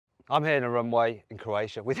I'm here in a runway in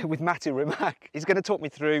Croatia with Matty Rimac. He's going to talk me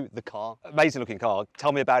through the car. Amazing looking car.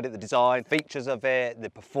 Tell me about it, the design, features of it, the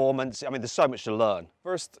performance. I mean, there's so much to learn.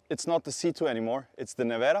 First, it's not the C2 anymore, it's the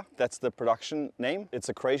Nevera. That's the production name. It's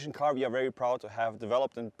a Croatian car. We are very proud to have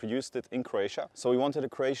developed and produced it in Croatia. So we wanted a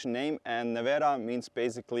Croatian name, and Nevera means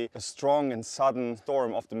basically a strong and sudden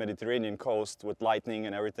storm off the Mediterranean coast with lightning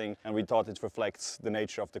and everything. And we thought it reflects the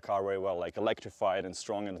nature of the car very well, like electrified and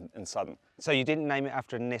strong and sudden. So you didn't name it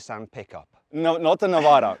after a Nissan pickup? No, not the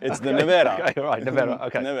Navara, it's the Nevera. Okay, right, Nevera,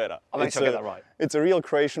 okay. Nevera. I'll make sure I get that right. It's a real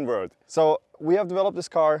Croatian word. So we have developed this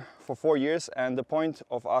car for 4 years, and the point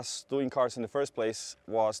of us doing cars in the first place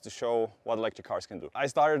was to show what electric cars can do. I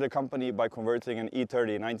started the company by converting an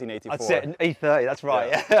E30 in 1984. That's it, an E30, that's right.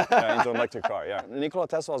 Yeah, into an electric car, yeah. Nikola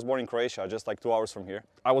Tesla was born in Croatia, just like 2 hours from here.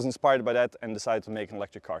 I was inspired by that and decided to make an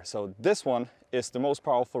electric car. So this one is the most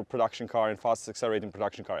powerful production car and fastest accelerating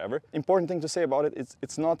production car ever. Important thing to say about it,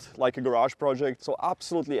 it's not like a garage project. So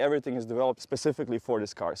absolutely everything is developed specifically for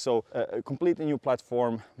this car. So a completely new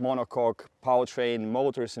platform, monocoque, powertrain,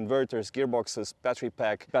 motors, inverters, gearboxes, battery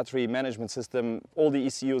pack, battery management system, all the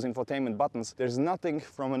ECUs, infotainment buttons. There's nothing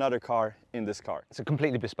from another car in this car. It's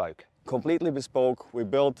completely bespoke. Completely bespoke. We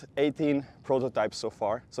built 18 prototypes so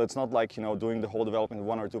far. So it's not like, you know, doing the whole development of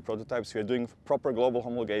 1 or 2 prototypes. We are doing proper global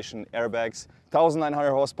homologation, airbags, 1900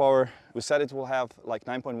 horsepower. We said it will have like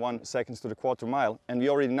 9.1 seconds to the quarter mile, and we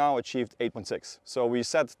already now achieved 8.6. So we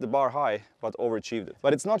set the bar high, but overachieved it.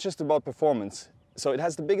 But it's not just about performance. So it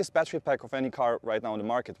has the biggest battery pack of any car right now on the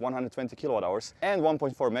market, 120 kilowatt hours and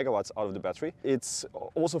 1.4 megawatts out of the battery. It's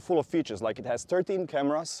also full of features, like it has 13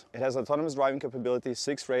 cameras, it has autonomous driving capability,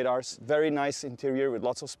 6 radars, very nice interior with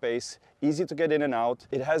lots of space, easy to get in and out.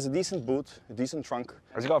 It has a decent boot, a decent trunk.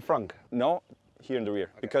 Has it got a frunk? No. Here in the rear,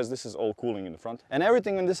 because this is all cooling in the front. And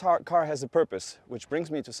everything in this car has a purpose, which brings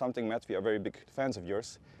me to something, Matt, we are very big fans of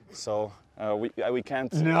yours. So we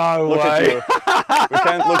can't look at you. We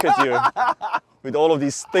can't look at you with all of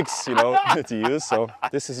these sticks, you know, that you use. So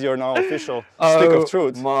this is your now official stick of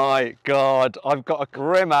truth. Oh my God, I've got a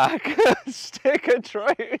Rimac stick of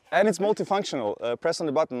truth. And it's multifunctional. Press on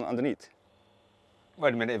the button underneath.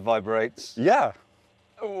 Wait a minute, it vibrates. Yeah.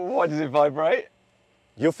 Why does it vibrate?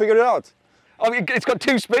 You figured it out. I mean, it's got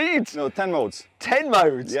 2 speeds. No, 10 modes. 10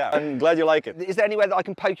 modes? Yeah, I'm glad you like it. Is there any way that I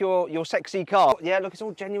can poke your sexy car? Yeah, look, it's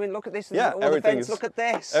all genuine. Look at this. Yeah, everything is. Look at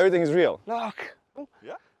this. Everything is real. Look.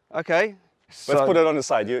 Yeah. Okay. Let's put it on the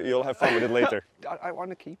side. You'll have fun with it later. I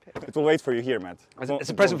want to keep it. It will wait for you here, Matt.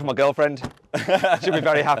 It's a present for my girlfriend. She'll be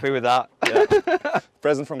very happy with that. Yeah.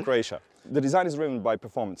 Present from Croatia. The design is driven by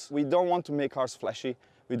performance. We don't want to make cars flashy.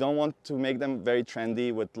 We don't want to make them very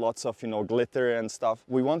trendy with lots of, you know, glitter and stuff.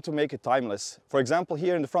 We want to make it timeless. For example,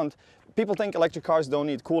 here in the front, people think electric cars don't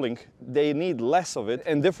need cooling. They need less of it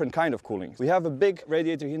and different kind of cooling. We have a big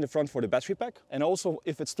radiator here in the front for the battery pack. And also,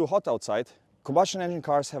 if it's too hot outside, combustion engine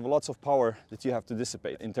cars have lots of power that you have to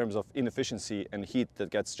dissipate in terms of inefficiency and heat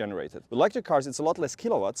that gets generated. With electric cars, it's a lot less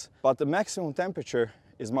kilowatts, but the maximum temperature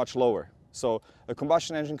is much lower. So a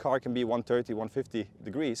combustion engine car can be 130, 150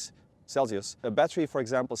 degrees Celsius. A battery, for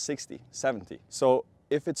example, 60, 70. So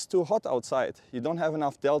if it's too hot outside, you don't have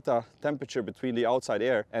enough delta temperature between the outside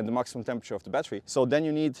air and the maximum temperature of the battery. So then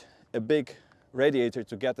you need a big radiator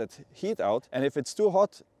to get that heat out. And if it's too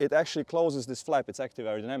hot, it actually closes this flap, it's active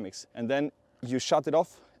aerodynamics. And then you shut it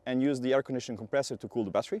off and use the air conditioning compressor to cool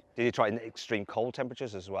the battery. Did you try it in extreme cold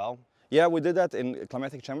temperatures as well? Yeah, we did that in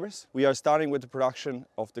climatic chambers. We are starting with the production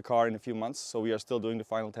of the car in a few months, so we are still doing the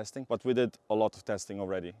final testing, but we did a lot of testing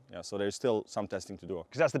already. Yeah, so there's still some testing to do.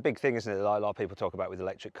 Because that's the big thing, isn't it, that a lot of people talk about with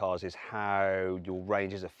electric cars, is how your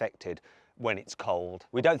range is affected when it's cold.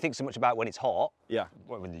 We don't think so much about when it's hot. Yeah.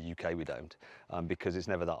 Well, in the UK we don't, because it's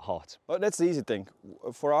never that hot. Well, that's the easy thing.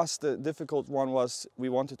 For us, the difficult one was we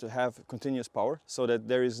wanted to have continuous power, so that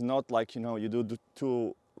there is not like, you know, you do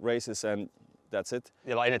 2 races and that's it.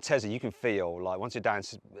 Yeah, like in a Tesla, you can feel like once you're down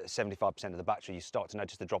 75% of the battery, you start to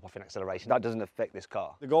notice the drop off in acceleration. That doesn't affect this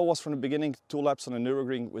car. The goal was from the beginning 2 laps on a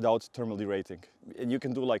Nürburgring without thermal derating. And you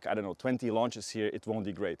can do like, I don't know, 20 launches here, it won't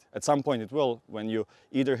degrade. At some point it will, when you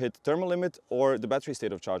either hit thermal limit or the battery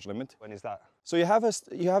state of charge limit. When is that? So you have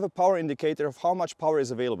a power indicator of how much power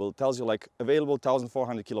is available. It tells you like available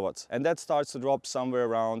 1400 kilowatts. And that starts to drop somewhere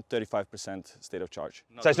around 35% state of charge.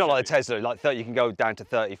 So it's not like a Tesla, like 30, you can go down to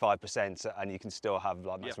 35% and you can still have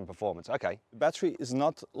like maximum performance. Okay. The battery is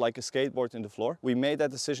not like a skateboard in the floor. We made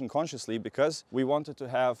that decision consciously because we wanted to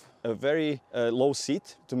have a very low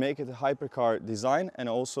seat to make it a hypercar design and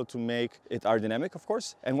also to make it aerodynamic, of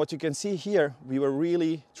course. And what you can see here, we were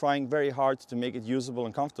really trying very hard to make it usable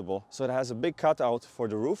and comfortable. So it has a big big cutout for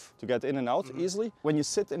the roof to get in and out easily. When you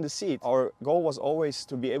sit in the seat, our goal was always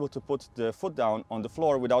to be able to put the foot down on the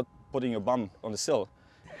floor without putting your bum on the sill.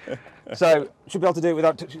 So, should be able to do it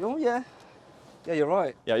without touching. Oh, yeah. Yeah, you're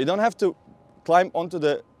right. Yeah, you don't have to climb onto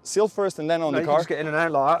the sill first and then on the You car. can just get in and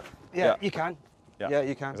out like that. Yeah, Yeah. you can. Yeah, Yeah,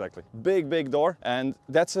 you can. Exactly. Big door, and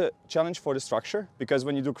that's a challenge for the structure, because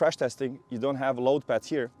when you do crash testing, you don't have a load pad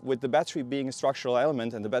here. With the battery being a structural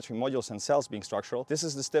element and the battery modules and cells being structural, this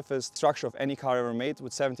is the stiffest structure of any car ever made,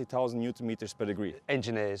 with 70,000 Newton meters per degree.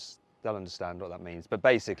 Engineers, they'll understand what that means, but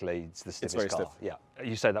basically it's the stiffest very car. stiff. Yeah,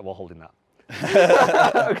 you say that while holding that.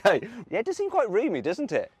 Okay. Yeah, it does seem quite roomy,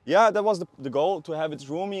 doesn't it? Yeah, that was the goal, to have it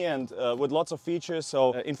roomy and with lots of features.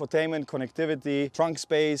 So infotainment, connectivity, trunk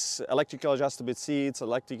space, electrical adjustable seats,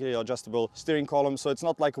 electrically adjustable steering column. So it's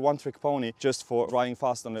not like a one-trick pony just for driving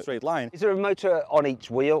fast on a straight line. Is there a motor on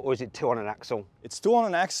each wheel, or is it two on an axle? It's two on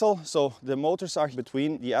an axle, so the motors are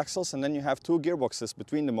between the axles, and then you have two gearboxes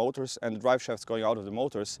between the motors and the drive shafts going out of the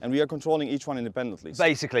motors, and we are controlling each one independently.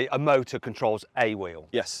 Basically, a motor controls a wheel.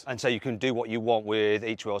 Yes. And so you can do what you want with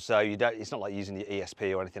each wheel. So you don't. It's not like using the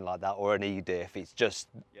ESP or anything like that, or an E-diff. It's just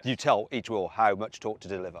you tell each wheel how much torque to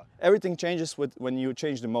deliver. Everything changes when you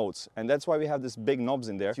change the modes, and that's why we have this big knobs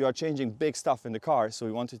in there. You are changing big stuff in the car, so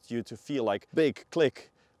we wanted you to feel like big click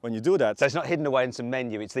when you do that. So it's not hidden away in some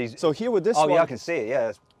menu. It's these. So here with this oh one, yeah, I can see it.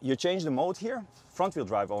 Yeah. you change the mode here, front wheel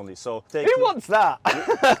drive only. So who wants that?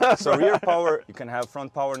 So rear power, you can have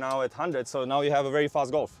front power now at 100, so now you have a very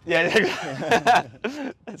fast Golf. Yeah,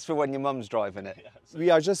 that's for when your mum's driving it. We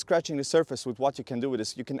are just scratching the surface with what you can do with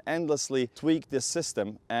this. You can endlessly tweak this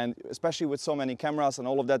system, and especially with so many cameras and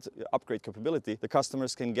all of that upgrade capability, the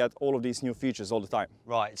customers can get all of these new features all the time.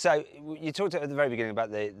 Right, so you talked at the very beginning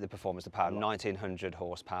about the performance, the power, 1900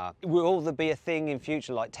 horsepower. Will there be a thing in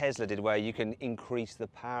future like Tesla did where you can increase the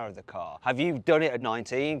power of the car? Have you done it at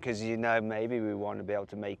 19? Because you know maybe we want to be able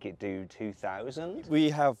to make it do 2000? We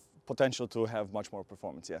have potential to have much more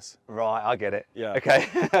performance, yes. Right, I get it. Yeah. Okay,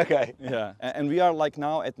 okay. Yeah, and we are like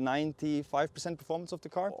now at 95% performance of the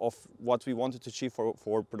car, of what we wanted to achieve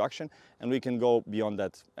for production, and we can go beyond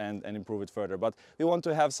that and improve it further. But we want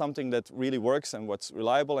to have something that really works and what's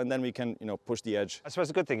reliable, and then we can, you know, push the edge. I suppose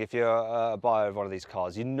the good thing, if you're a buyer of one of these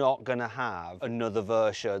cars, you're not going to have another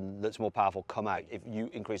version that's more powerful come out. If you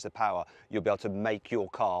increase the power, you'll be able to make your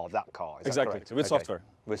car that car. Is Exactly, that correct? with software.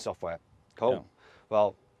 With software. Cool. Yeah.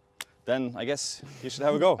 Well, then I guess you should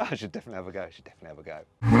have a go. I should definitely have a go. I should definitely have a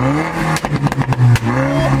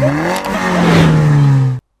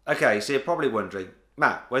go. Okay, so you're probably wondering,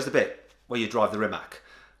 Matt, where's the bit where you drive the Rimac?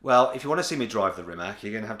 Well, if you want to see me drive the Rimac,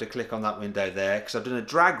 you're going to have to click on that window there, because I've done a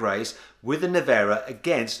drag race with the Nevera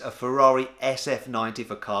against a Ferrari SF90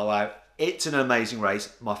 for Carwow. It's an amazing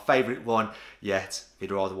race, my favourite one yet. If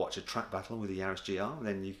you'd rather watch a track battle with the Yaris GR,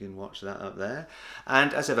 then you can watch that up there.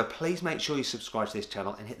 And as ever, please make sure you subscribe to this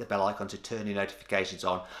channel and hit the bell icon to turn your notifications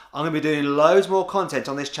on. I'm going to be doing loads more content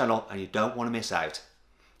on this channel and you don't want to miss out.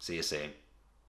 See you soon.